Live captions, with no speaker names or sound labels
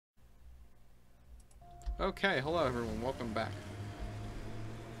Okay, hello everyone, welcome back.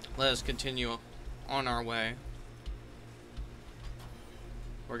 Let us continue on our way.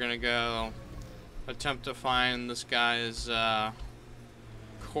 We're gonna go attempt to find this guy's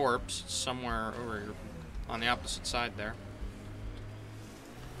corpse somewhere over on the opposite side there.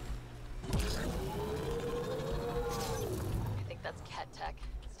 I think that's cat tech.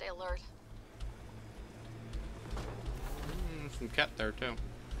 Stay alert. Some cat there too.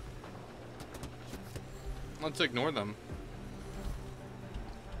 Let's ignore them.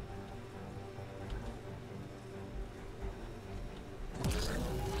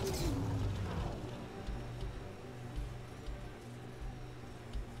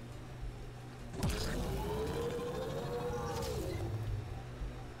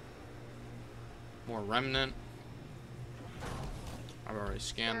 More remnant. I've already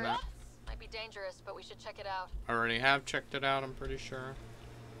scanned that. Might be dangerous, but we should check it out. I already have checked it out, I'm pretty sure.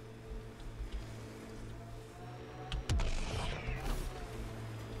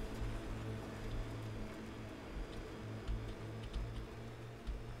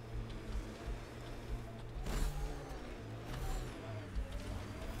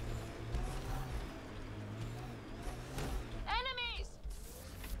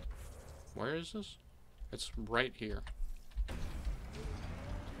 Where is this? It's right here.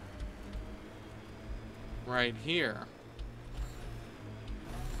 Right here.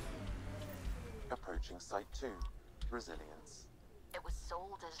 Approaching Site 2. Resilience. It was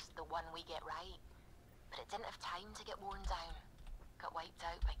sold as the one we get right, but it didn't have time to get worn down. Got wiped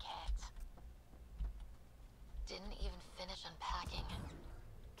out by Ket. Didn't even finish unpacking.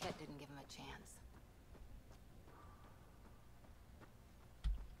 Ket didn't give him a chance.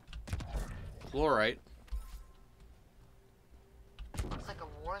 Fluorite. Looks like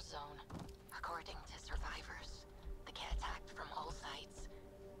a war zone. According to survivors, the Ket attacked from all sides.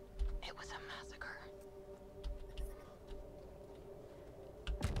 It was a massacre.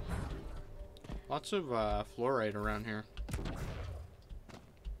 Lots of fluorite around here.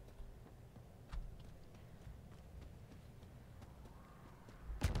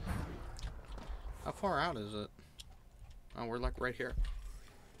 How far out is it? Oh, we're like right here.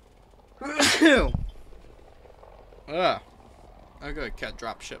 I got a cat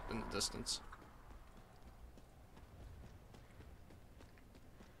drop ship in the distance.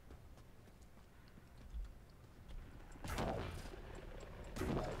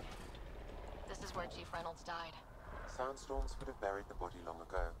 This is where Chief Reynolds died. Sandstorms would have buried the body long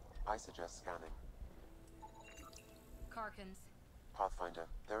ago. I suggest scanning. Karkins. Pathfinder,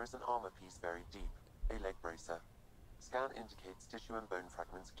 there is an armor piece buried deep. A leg bracer. Scan indicates tissue and bone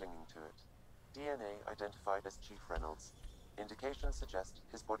fragments clinging to it. DNA identified as Chief Reynolds. Indications suggest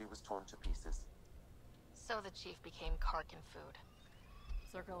his body was torn to pieces. So the Chief became Karkin food.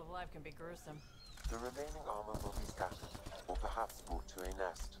 Circle of life can be gruesome. The remaining armor will be scattered, or perhaps brought to a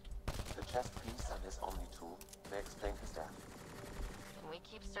nest. The chest piece and his Omni tool may explain his death. And we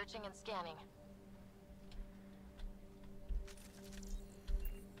keep searching and scanning.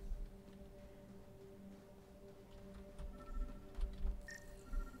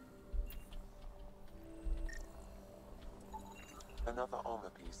 Another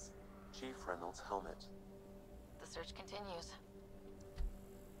armor piece. Chief Reynolds' helmet. The search continues.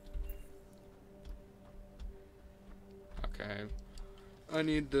 Okay. I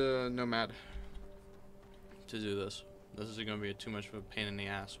need the Nomad to do this. This is going to be too much of a pain in the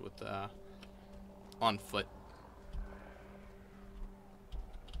ass with on foot.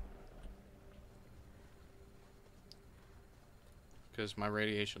 Because my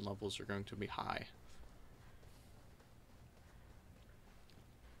radiation levels are going to be high.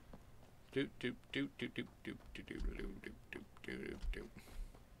 Doop doop doop doop doop doop doop doop doop doop doop doop.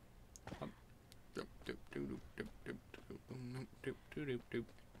 Doop doop doop doop doop doop doop doop doop.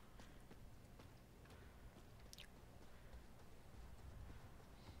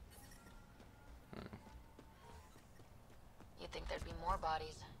 You'd think there'd be more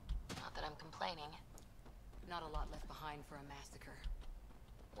bodies. Not that I'm complaining. Not a lot left behind for a massacre.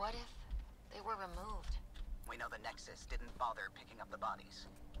 What if they were removed? We know the Nexus didn't bother picking up the bodies.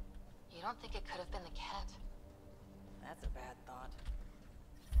 You don't think it could have been the Ket? That's a bad thought.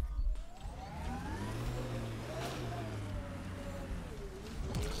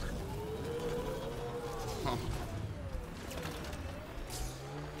 Huh.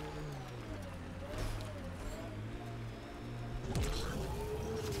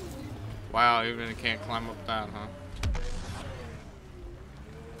 Wow, even it can't climb up that, huh?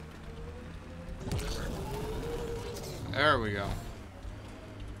 There we go.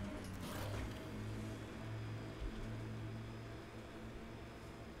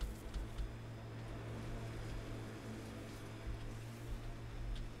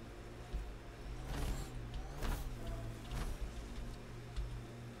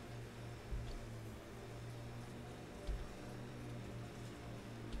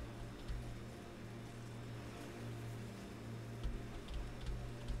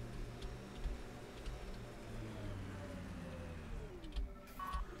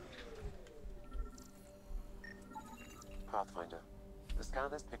 Pathfinder. The scan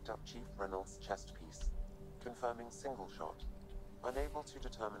has picked up Chief Reynolds' chest piece, confirming single shot. Unable to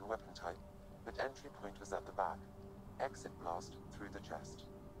determine weapon type, but entry point was at the back. Exit blast through the chest.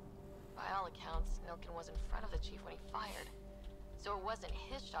 By all accounts, Nilken was in front of the chief when he fired. So it wasn't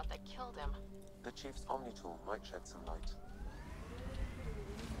his shot that killed him. The Chief's Omni tool might shed some light.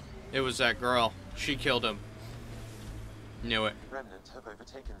 It was that girl. She killed him. Knew it. Remnant have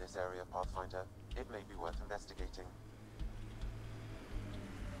overtaken this area, Pathfinder. It may be worth investigating.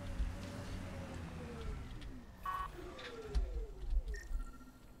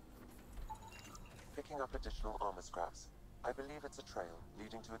 Picking up additional armor scraps. I believe it's a trail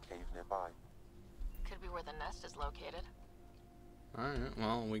leading to a cave nearby. Could be where the nest is located. Alright,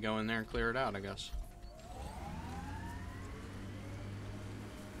 well, we go in there and clear it out, I guess.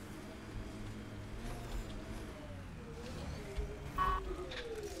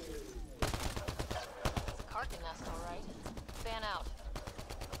 It's a carpet nest, all right. Fan out.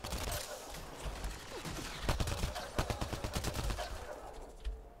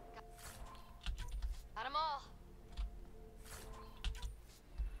 Got 'em all.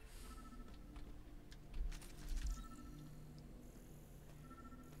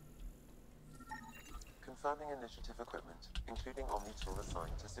 Confirming initiative equipment, including Omni tool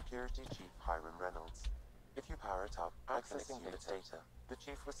assigned to Security Chief Hiram Reynolds. If you power it up, accessing unit data. The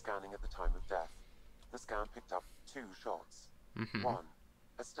Chief was scanning at the time of death. The scan picked up 2 shots. One,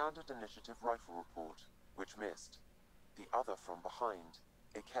 a standard initiative rifle report, which missed. The other from behind,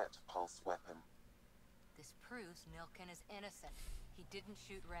 a Ket pulse weapon. This proves Nilken is innocent. He didn't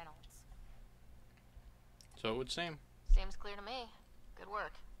shoot Reynolds. So it would seem. Seems clear to me. Good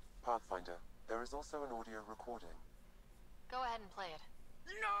work. Pathfinder, there is also an audio recording. Go ahead and play it.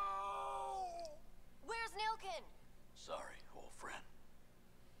 No! Where's Nilken? Sorry, old friend.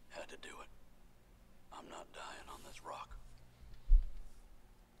 Had to do it. I'm not dying on this rock.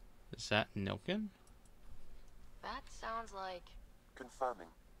 Is that Nilken? That sounds like... Confirming.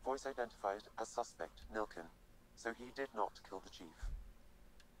 Voice identified as suspect, Nilken. So he did not kill the Chief.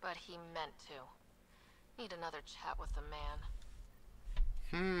 But he meant to. Need another chat with the man.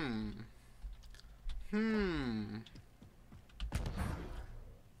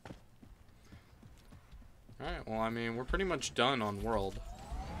 Alright, well, I mean, we're pretty much done on World.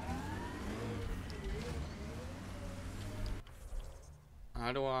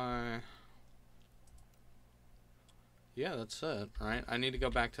 How do I... Yeah, that's it, right? I need to go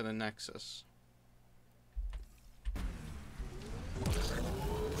back to the Nexus.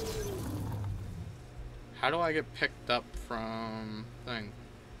 How do I get picked up from... thing?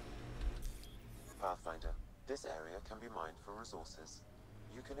 Pathfinder, this area can be mined for resources.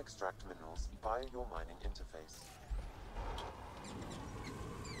 You can extract minerals via your mining interface.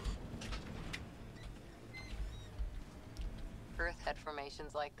 Earth had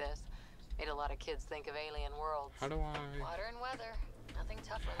formations like this. Made a lot of kids think of alien worlds. How do I... Water and weather. Nothing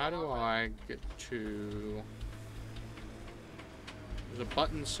tougher How than do all that. I get to... There's a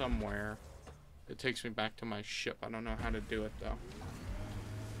button somewhere that takes me back to my ship. I don't know how to do it, though.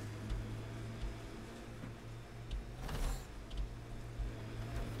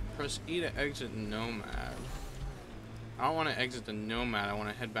 Press E to exit Nomad. I don't want to exit the Nomad. I want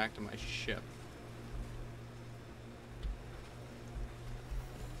to head back to my ship.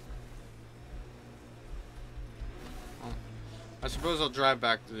 Well, I suppose I'll drive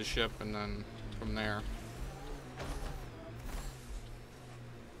back to the ship and then from there.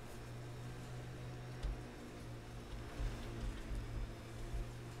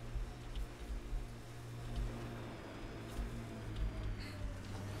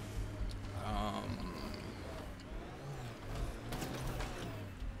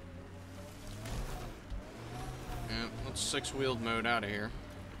 Yeah, let's six-wheeled mode out of here.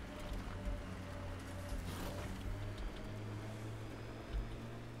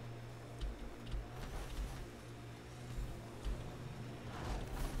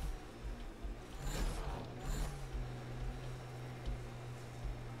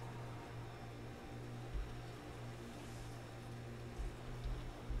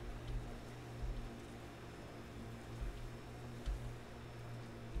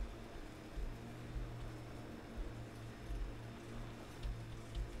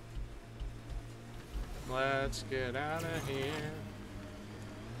 Let's get out of here.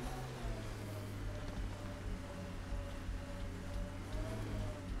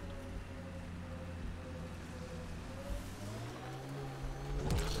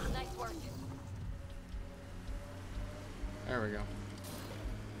 Nice work. There we go.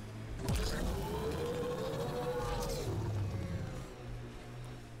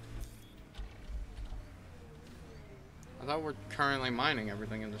 I thought we're currently mining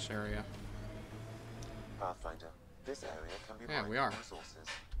everything in this area. Pathfinder, this area can be Yeah, mined we are. for resources.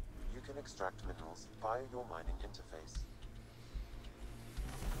 You can extract minerals via your mining interface.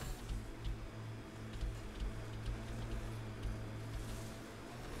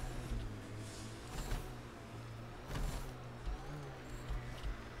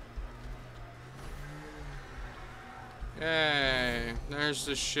 Yay! There's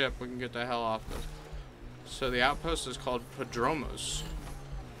the ship. We can get the hell off this. So the outpost is called Padromos.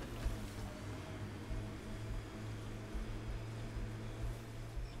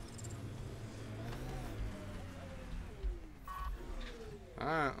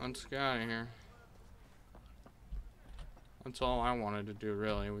 Alright, let's get out of here. That's all I wanted to do,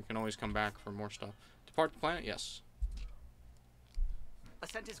 really. We can always come back for more stuff. Depart the planet? Yes.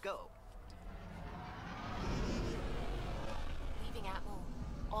 Ascent is go. Leaving Atmo.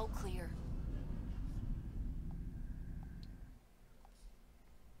 All clear.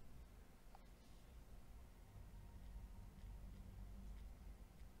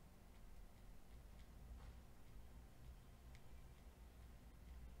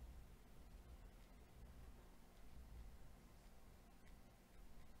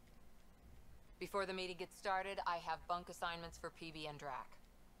 Before the meeting gets started, I have bunk assignments for PB and Drac.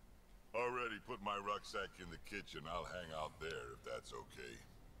 Already put my rucksack in the kitchen. I'll hang out there if that's okay.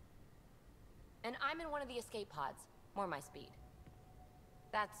 And I'm in one of the escape pods. More my speed.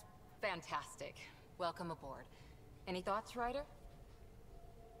 That's fantastic. Welcome aboard. Any thoughts, Ryder?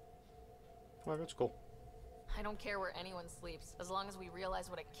 Well, that's cool. I don't care where anyone sleeps, as long as we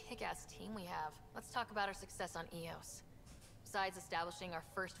realize what a kick-ass team we have. Let's talk about our success on Eos. Besides establishing our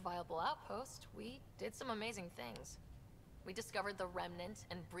first viable outpost, we did some amazing things. We discovered the Remnant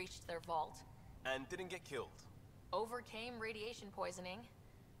and breached their vault. And didn't get killed. Overcame radiation poisoning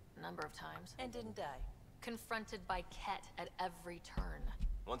a number of times. And didn't die. Confronted by Ket at every turn.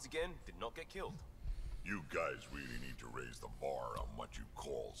 Once again, did not get killed. You guys really need to raise the bar on what you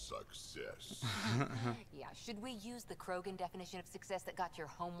call success. Yeah, should we use the Krogan definition of success that got your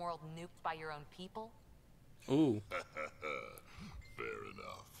homeworld nuked by your own people? Ooh. Fair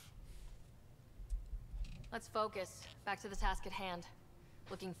enough. Let's focus. Back to the task at hand.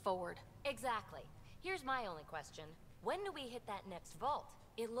 Looking forward. Exactly. Here's my only question. When do we hit that next vault?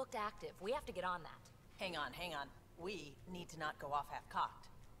 It looked active. We have to get on that. Hang on, hang on. We need to not go off half-cocked.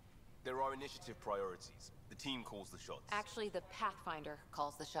 There are initiative priorities. The team calls the shots. Actually, the Pathfinder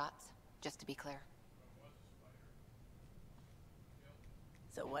calls the shots, just to be clear.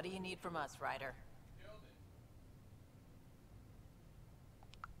 So what do you need from us, Ryder?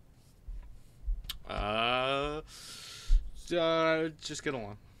 Just get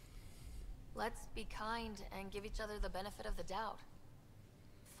along. Let's be kind and give each other the benefit of the doubt.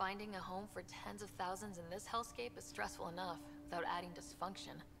 Finding a home for tens of thousands in this hellscape is stressful enough, without adding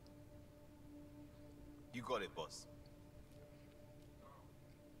dysfunction. You got it, boss.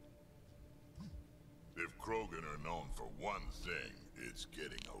 If Krogan are known for one thing, it's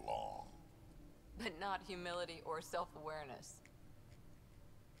getting along. But not humility or self-awareness.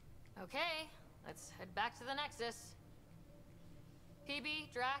 Okay, let's head back to the Nexus.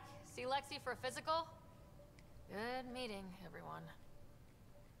 PB, Drac, see Lexi for a physical? Good meeting, everyone.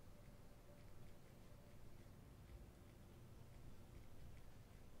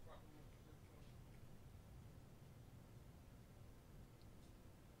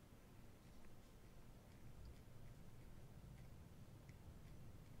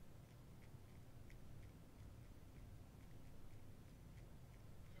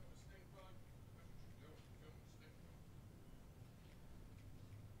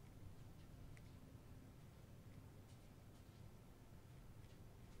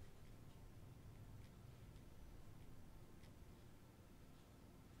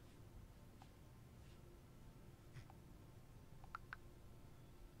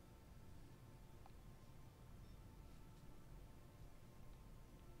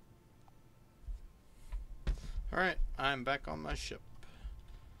 Alright, I'm back on my ship.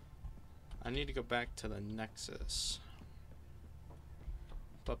 I need to go back to the Nexus.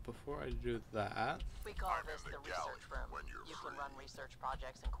 But before I do that... We call I'm this in the the galley research room. when you're You free. can run research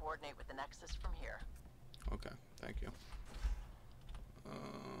projects and coordinate with the Nexus from here. Okay, thank you.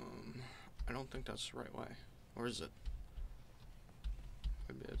 I don't think that's the right way. Or is it?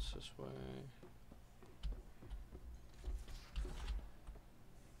 Maybe it's this way.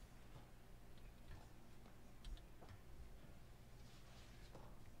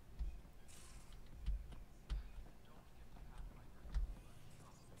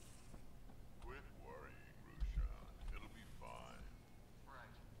 Quit worrying, Rushan. It'll be fine.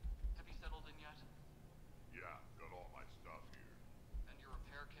 Right. Have you settled in yet? Yeah, got all my stuff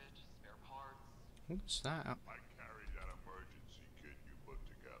What is that? I carried that emergency kit you put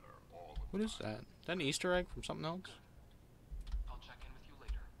together all the What is that? Is that an Easter egg from something else? I'll check in with you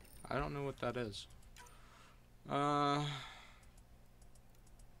later. I don't know what that is.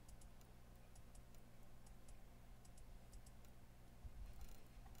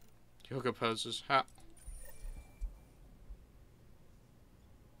 Yoga poses. Ha.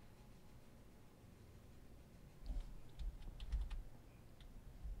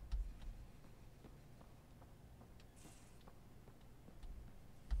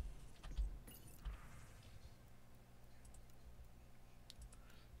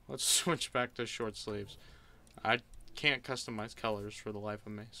 Let's switch back to short sleeves. I can't customize colors for the life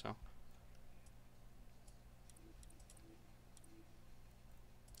of me, so.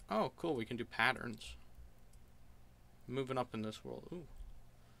 Oh, cool. We can do patterns. Moving up in this world. Ooh.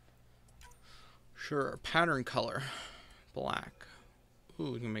 Sure. Pattern color. Black.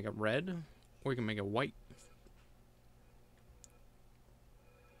 Ooh, we can make it red. Or we can make it white.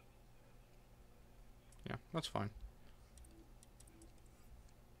 Yeah, that's fine.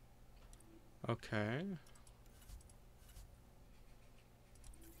 Okay.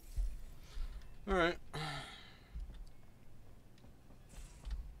 Alright.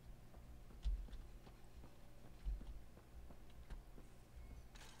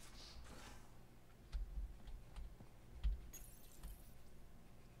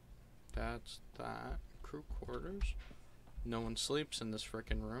 That's that. Crew quarters. No one sleeps in this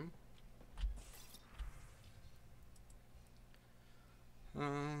frickin' room.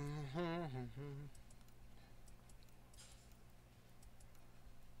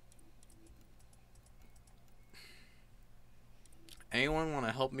 Anyone want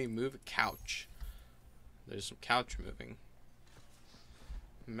to help me move a couch? There's some couch moving.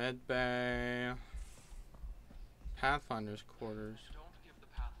 Med bay. Pathfinder's quarters. Don't give the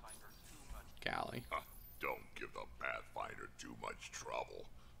Pathfinder too much. Galley. Don't give the Pathfinder too much trouble.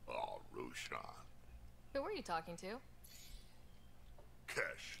 Oh, Rushan. Who were you talking to?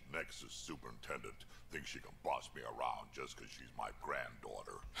 Kesh, Nexus Superintendent, thinks she can boss me around just because she's my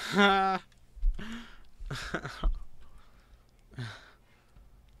granddaughter.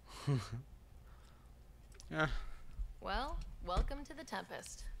 Yeah. Well, welcome to the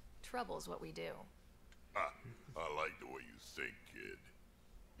Tempest. Trouble's what we do. I like the way you think, kid.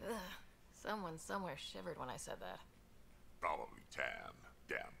 Ugh. Someone somewhere shivered when I said that. Probably Tan.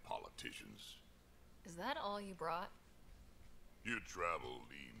 Damn politicians. Is that all you brought? You travel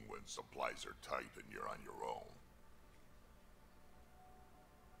lean when supplies are tight and you're on your own.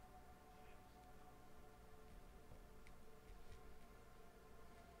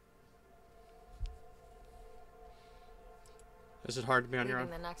 Is it hard to be on your own?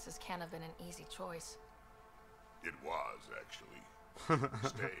 Leaving the Nexus can't have been an easy choice. It was, actually.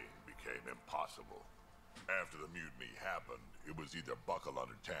 Staying became impossible. After the mutiny happened, it was either buckle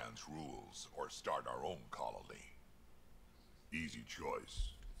under Tan's rules or start our own colony. Easy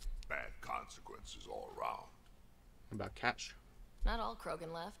choice. Bad consequences all around. What about Cash? Not all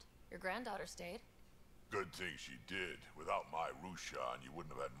Krogan left. Your granddaughter stayed. Good thing she did. Without my Rushan, you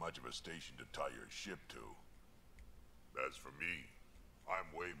wouldn't have had much of a station to tie your ship to. As for me,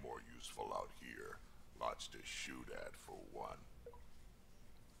 I'm way more useful out here. Lots to shoot at, for one.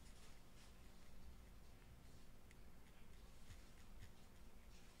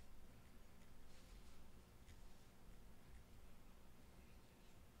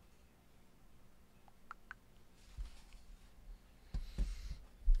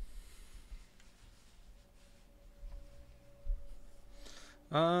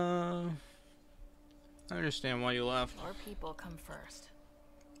 I understand why you left. More people come first.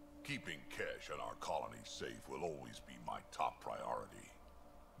 Keeping Kesh and our colony safe will always be my top priority.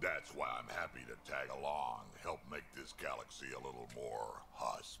 That's why I'm happy to tag along, help make this galaxy a little more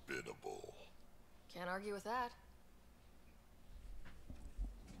hospitable. Can't argue with that.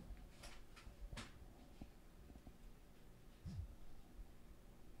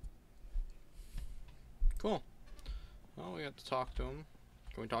 Cool. Well, we got to talk to him.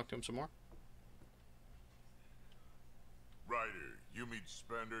 Can we talk to him some more? Ryder, you meet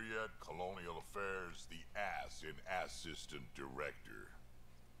Spender yet? Colonial Affairs, the ass in Assistant Director.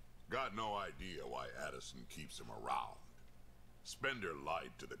 Got no idea why Addison keeps him around. Spender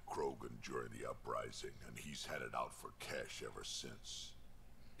lied to the Krogan during the uprising, and he's headed out for Kesh ever since.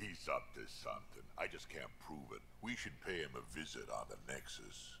 He's up to something. I just can't prove it. We should pay him a visit on the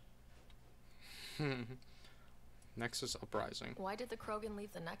Nexus. Nexus uprising. Why did the Krogan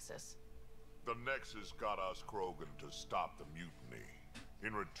leave the Nexus? The Nexus got us Krogan to stop the mutiny.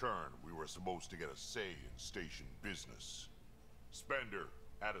 In return, we were supposed to get a say in station business. Spender,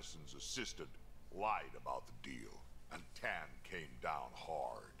 Addison's assistant, lied about the deal, and Tan came down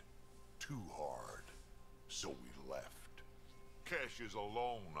hard. Too hard. So we left. Kesh is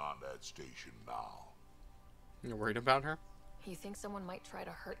alone on that station now. You're worried about her? You think someone might try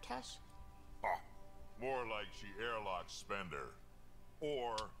to hurt Kesh? More like she airlocks Spender.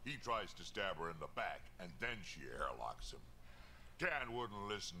 Or he tries to stab her in the back, and then she airlocks him. Tan wouldn't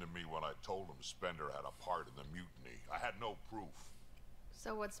listen to me when I told him Spender had a part in the mutiny. I had no proof.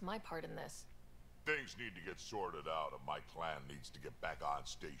 So what's my part in this? Things need to get sorted out, and my clan needs to get back on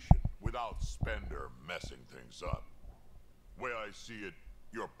station without Spender messing things up. Way I see it,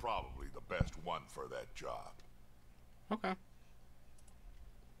 you're probably the best one for that job. Okay.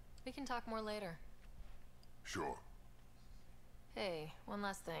 We can talk more later. Sure. Hey, one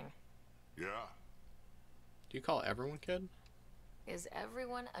last thing. Yeah? Do you call everyone kid? Is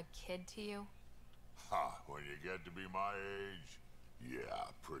everyone a kid to you? Ha, when you get to be my age,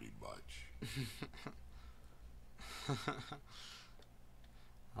 yeah, pretty much.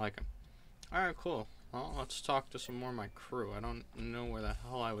 I like him. Alright, cool. Well, let's talk to some more of my crew. I don't know where the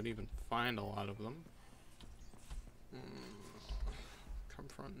hell I would even find a lot of them.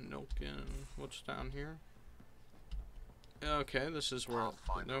 Confront Noken. What's down here? Okay, this is where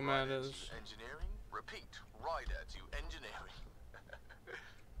Nomad is. Engineering? Repeat. Rider to engineering.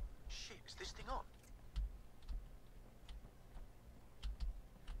 Shit, is this thing on?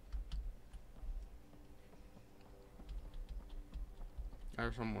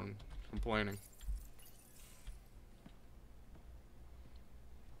 There's someone complaining.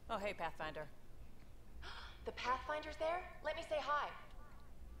 Oh, hey, Pathfinder. The Pathfinder's there? Let me say hi.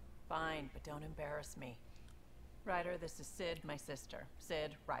 Fine, but don't embarrass me. Ryder, this is Sid, my sister.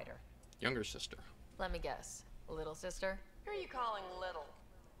 Sid, Ryder. Younger sister. Let me guess. Little sister? Who are you calling little?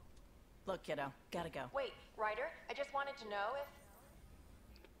 Look, kiddo, gotta go. Wait, Ryder, I just wanted to know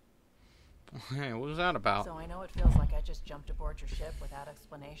if... Hey, what was that about? So I know it feels like I just jumped aboard your ship without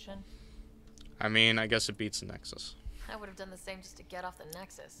explanation. I mean, I guess it beats the Nexus. I would have done the same just to get off the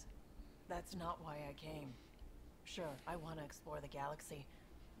Nexus. That's not why I came. Sure, I want to explore the galaxy,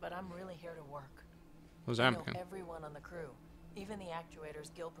 but I'm really here to work. What does that I know mean? everyone on the crew, even the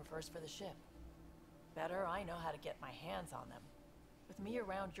actuators Gil prefers for the ship. Better, I know how to get my hands on them. With me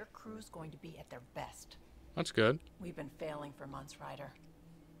around, your crew's going to be at their best. That's good. We've been failing for months, Ryder.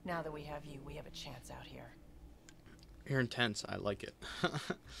 Now that we have you, we have a chance out here. You're intense. I like it.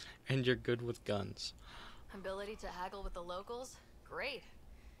 And you're good with guns. Ability to haggle with the locals? Great.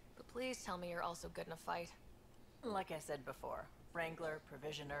 But please tell me you're also good in a fight. Like I said before, Wrangler,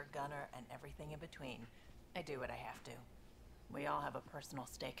 Provisioner, Gunner, and everything in between. I do what I have to. We all have a personal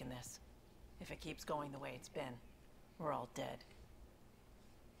stake in this. If it keeps going the way it's been, we're all dead.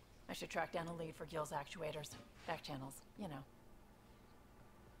 I should track down a lead for Gil's actuators. Back channels, you know.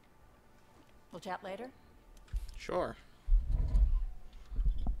 We'll chat later? Sure.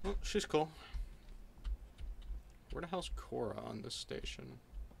 Well, she's cool. Where the hell's Cora on this station?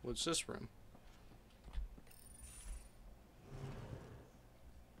 What's this room?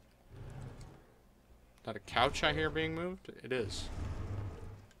 That a couch I hear being moved? It is.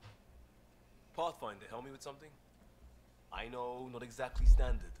 Pathfinder, help me with something? I know, not exactly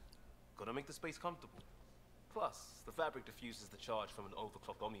standard. Gotta make the space comfortable. Plus, the fabric diffuses the charge from an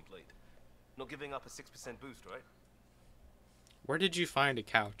overclocked Omniblade. Not giving up a 6% boost, right? Where did you find a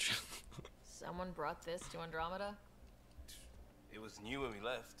couch? Someone brought this to Andromeda? It was new when we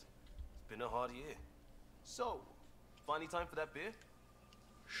left. It's been a hard year. So, finally time for that beer?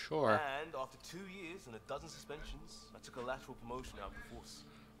 Sure. And after 2 years and a dozen suspensions, I took a lateral promotion out of the force.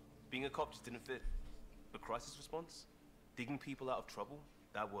 Being a cop just didn't fit. But crisis response? Digging people out of trouble?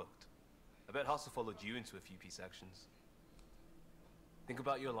 That worked. I bet Hustle followed you into a few peace actions. Think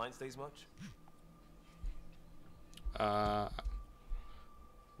about your Alliance days much?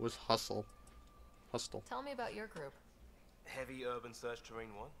 Was Hustle. Tell me about your group. Heavy urban search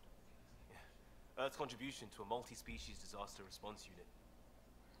terrain 1? Yeah. Earth's contribution to a multi-species disaster response unit.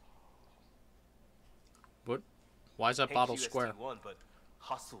 What? Why is that Hate bottle QST square? 1, but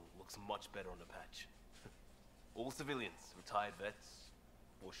Hustle looks much better on the patch. All civilians, retired vets,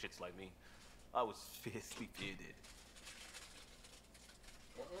 or shits like me. I was fiercely bearded.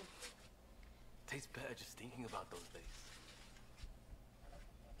 Tastes better just thinking about those days.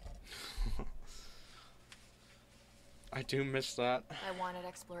 I do miss that. I wanted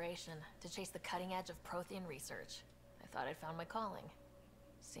exploration, to chase the cutting edge of Prothean research. I thought I'd found my calling.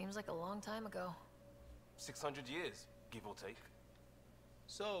 Seems like a long time ago. 600 years, give or take.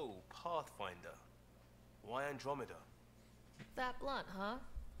 So, Pathfinder. Why Andromeda? That blunt, huh?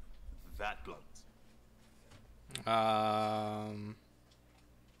 That blunt.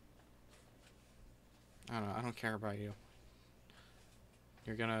 I don't know. I don't care about you.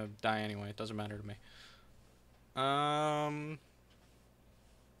 You're gonna die anyway. It doesn't matter to me. I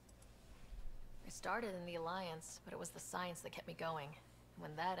started in the Alliance, but it was the science that kept me going.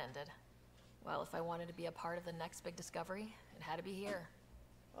 When that ended, well, if I wanted to be a part of the next big discovery, it had to be here.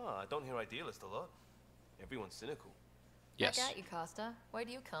 Oh, I don't hear idealist a lot. Everyone's cynical. Yes. Back at you, Costa. Why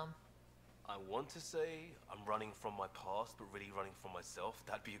do you come? I want to say I'm running from my past, but really running from myself.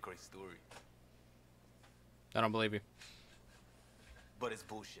 That'd be a great story. I don't believe you. But it's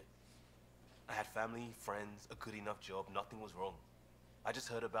bullshit. I had family, friends, a good enough job, nothing was wrong. I just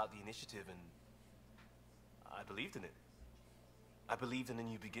heard about the initiative and I believed in it. I believed in a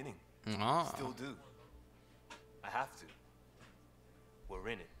new beginning. Ah. Still do. I have to. We're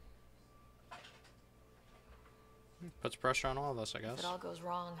in it. Puts pressure on all of us, I guess. If it all goes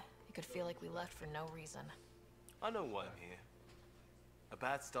wrong, it could feel like we left for no reason. I know why I'm here. A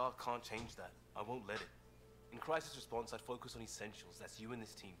bad start can't change that. I won't let it. In crisis response, I'd focus on essentials. That's you and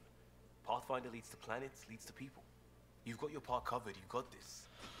this team. Pathfinder leads to planets, leads to people. You've got your part covered. You've got this.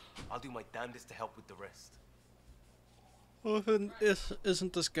 I'll do my damnedest to help with the rest. Well,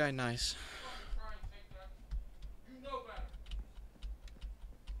 isn't this guy nice?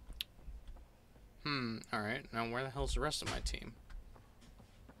 Alright. Now where the hell's the rest of my team?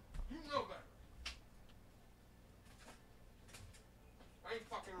 You know better. I ain't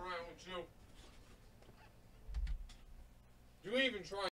fucking around with you. You even try